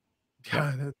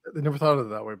 Yeah, I never thought of it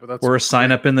that way, but that's or a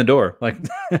sign up in the door, like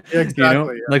exactly. You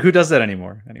know, like who does that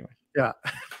anymore? Anyway, yeah.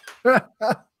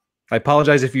 I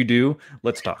apologize if you do.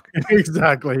 Let's talk.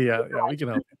 Exactly. Yeah, we can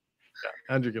help you.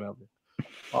 Yeah, Andrew can help you.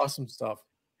 Awesome stuff.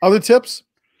 Other tips?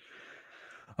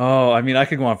 Oh, I mean, I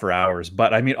could go on for hours,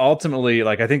 but I mean, ultimately,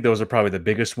 like I think those are probably the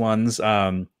biggest ones.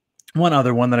 One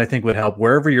other one that I think would help,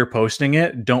 wherever you're posting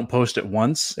it, don't post it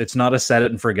once. It's not a set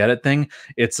it and forget it thing.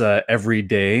 It's a every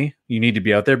day you need to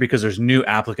be out there because there's new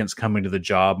applicants coming to the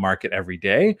job market every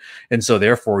day. And so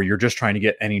therefore you're just trying to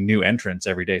get any new entrants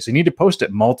every day. So you need to post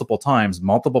it multiple times,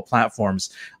 multiple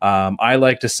platforms. I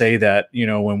like to say that, you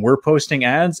know, when we're posting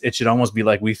ads, it should almost be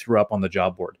like we threw up on the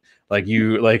job board. Like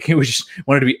we just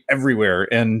wanted to be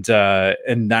everywhere. And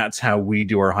that's how we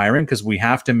do our hiring, because we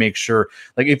have to make sure,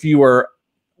 like if you are,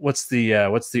 what's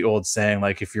the old saying?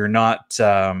 Like if you're not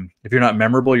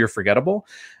memorable, you're forgettable.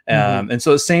 And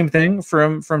so the same thing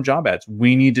from job ads.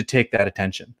 We need to take that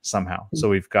attention somehow. So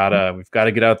we've got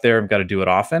to get out there. We've got to do it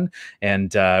often.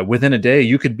 And within a day,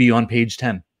 you could be on page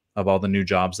 10 of all the new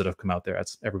jobs that have come out there.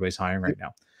 That's everybody's hiring right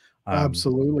now.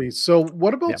 Absolutely. So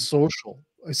what about social?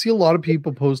 I see a lot of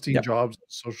people posting Yep. jobs on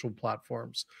social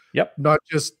platforms. Yep. Not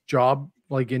just job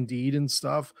like Indeed and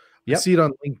stuff. I Yep. see it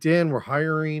on LinkedIn. We're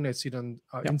hiring. I see it on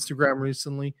Yep. Instagram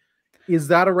recently. Is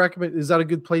that a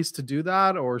good place to do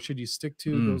that, or should you stick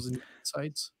to those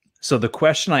sites? So the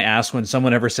question I ask when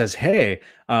someone ever says, "Hey,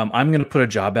 I'm going to put a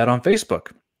job ad on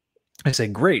Facebook," I say,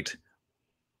 "Great.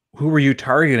 Who are you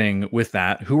targeting with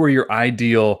that? Who are your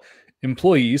ideal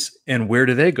employees, and where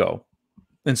do they go?"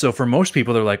 And so for most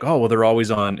people, they're like, "Oh, well, they're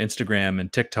always on Instagram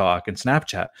and TikTok and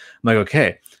Snapchat." I'm like,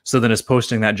 "Okay, so then is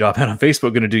posting that job ad on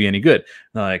Facebook going to do you any good?" And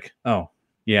they're like, "Oh,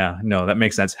 yeah, no, that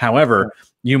makes sense." However,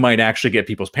 you might actually get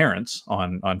people's parents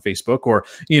on Facebook, or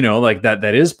like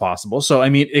that is possible. So I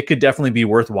mean, it could definitely be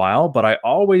worthwhile, but I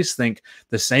always think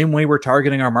the same way we're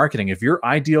targeting our marketing. If your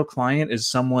ideal client is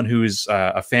someone who's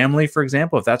a family, for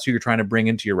example, if that's who you're trying to bring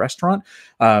into your restaurant,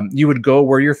 you would go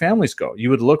where your families go. You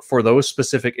would look for those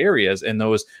specific areas and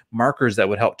those markers that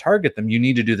would help target them. You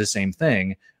need to do the same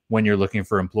thing when you're looking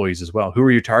for employees as well. Who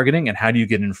are you targeting, and how do you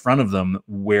get in front of them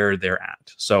where they're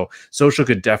at? So social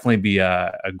could definitely be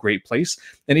a great place.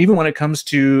 And even when it comes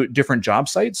to different job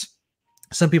sites,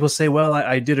 some people say, "Well,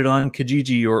 I did it on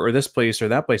Kijiji or this place or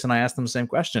that place." And I ask them the same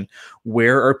question: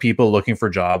 where are people looking for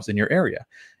jobs in your area?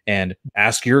 And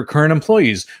ask your current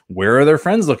employees, where are their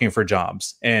friends looking for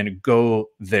jobs? And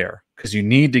go there, because you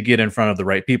need to get in front of the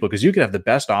right people. Because you could have the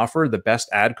best offer, the best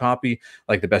ad copy,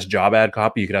 like the best job ad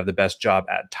copy. You could have the best job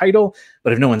ad title,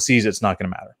 but if no one sees it, it's not going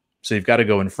to matter. So you've got to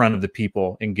go in front of the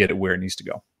people and get it where it needs to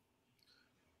go.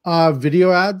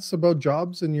 Video ads about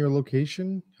jobs in your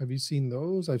location. Have you seen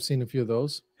those? I've seen a few of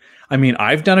those. I mean,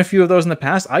 I've done a few of those in the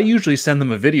past. I usually send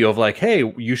them a video of like,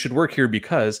 "Hey, you should work here,"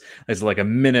 because it's like a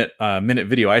minute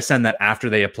video. I send that after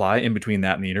they apply, in between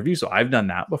that and the interview. So I've done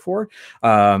that before.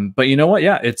 But you know what?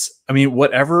 Yeah, I mean,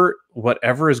 whatever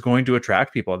is going to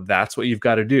attract people, that's what you've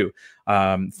got to do.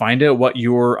 Find out what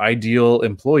your ideal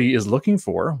employee is looking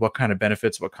for, what kind of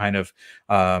benefits, what kind of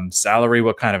salary,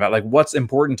 what kind of, like, what's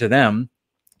important to them.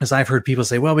 As I've heard people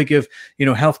say, "Well, we give,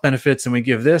 health benefits and we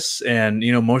give this." And,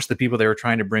 most of the people they were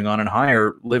trying to bring on and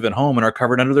hire live at home and are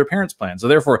covered under their parents' plan. So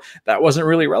therefore, that wasn't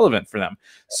really relevant for them.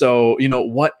 So,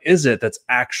 what is it that's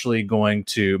actually going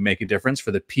to make a difference for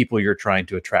the people you're trying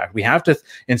to attract? We have to,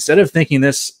 instead of thinking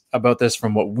about this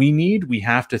from what we need, we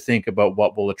have to think about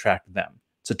what will attract them.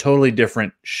 It's a totally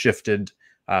different, shifted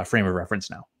frame of reference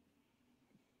now.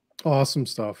 Awesome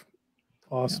stuff.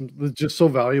 Awesome. Yeah. It's just so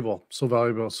valuable. So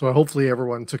valuable. So hopefully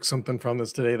everyone took something from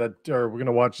this today that we're going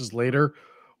to watch this later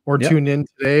or tune in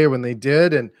today when they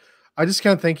did. And I just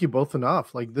can't thank you both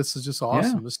enough. Like, this is just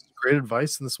awesome. Yeah. This is great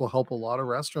advice. And this will help a lot of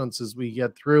restaurants as we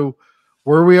get through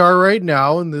where we are right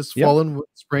now in this fall and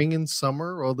spring and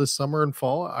summer, or this summer and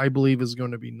fall, I believe is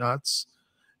going to be nuts.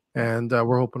 And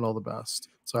we're hoping all the best.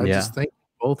 So I just thank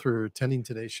you both for attending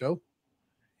today's show.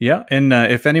 Yeah. And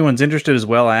if anyone's interested as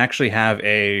well, I actually have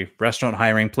a restaurant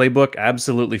hiring playbook,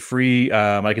 absolutely free.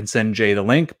 I can send Jay the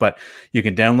link, but you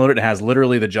can download it. It has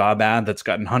literally the job ad that's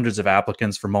gotten hundreds of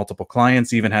applicants for multiple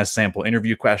clients, even has sample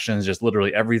interview questions, just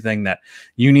literally everything that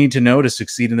you need to know to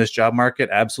succeed in this job market,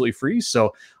 absolutely free.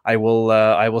 So I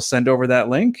will send over that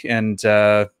link, and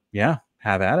have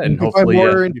at it. And hopefully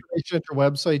more information at your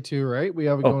website too, right? We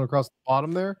have it going across the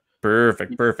bottom there.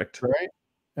 Perfect. Right.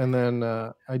 And then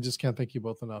I just can't thank you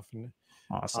both enough. And,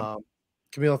 awesome.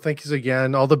 Camille, thank you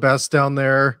again. All the best down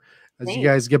there as you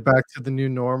guys get back to the new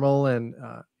normal. And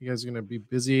you guys are going to be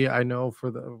busy, I know,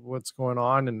 for what's going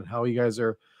on and how you guys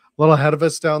are a little ahead of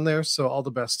us down there. So all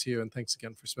the best to you. And thanks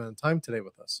again for spending time today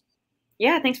with us.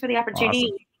 Yeah, thanks for the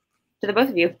opportunity to the both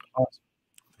of you. Awesome.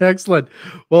 Excellent.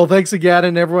 Well, thanks again.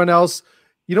 And everyone else,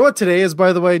 you know what today is,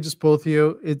 by the way, just both of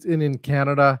you, it's in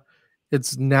Canada,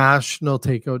 it's National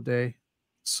Takeout Day.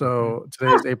 So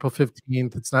today is April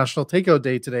 15th. It's National Takeout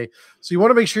Day today. So you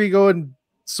want to make sure you go and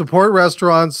support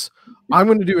restaurants. I'm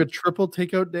going to do a triple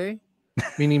takeout day,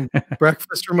 meaning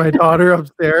breakfast for my daughter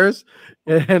upstairs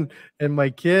and my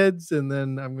kids. And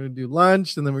then I'm going to do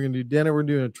lunch, and then we're going to do dinner. We're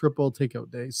doing a triple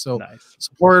takeout day. So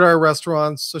support our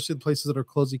restaurants, especially the places that are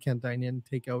closed. You can't dine in.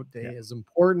 Takeout day is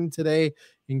important today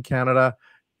in Canada,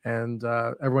 and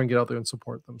everyone get out there and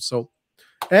support them. So,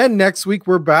 and next week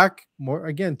we're back more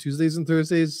again, Tuesdays and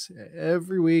Thursdays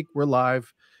every week. We're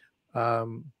live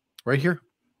right here.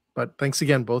 But thanks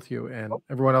again, both of you and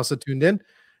everyone else that tuned in.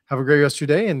 Have a great rest of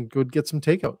your day, and go get some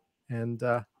takeout and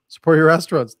support your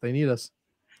restaurants. They need us.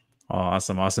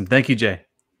 Awesome. Thank you, Jay.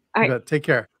 All right. Take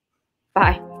care.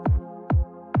 Bye.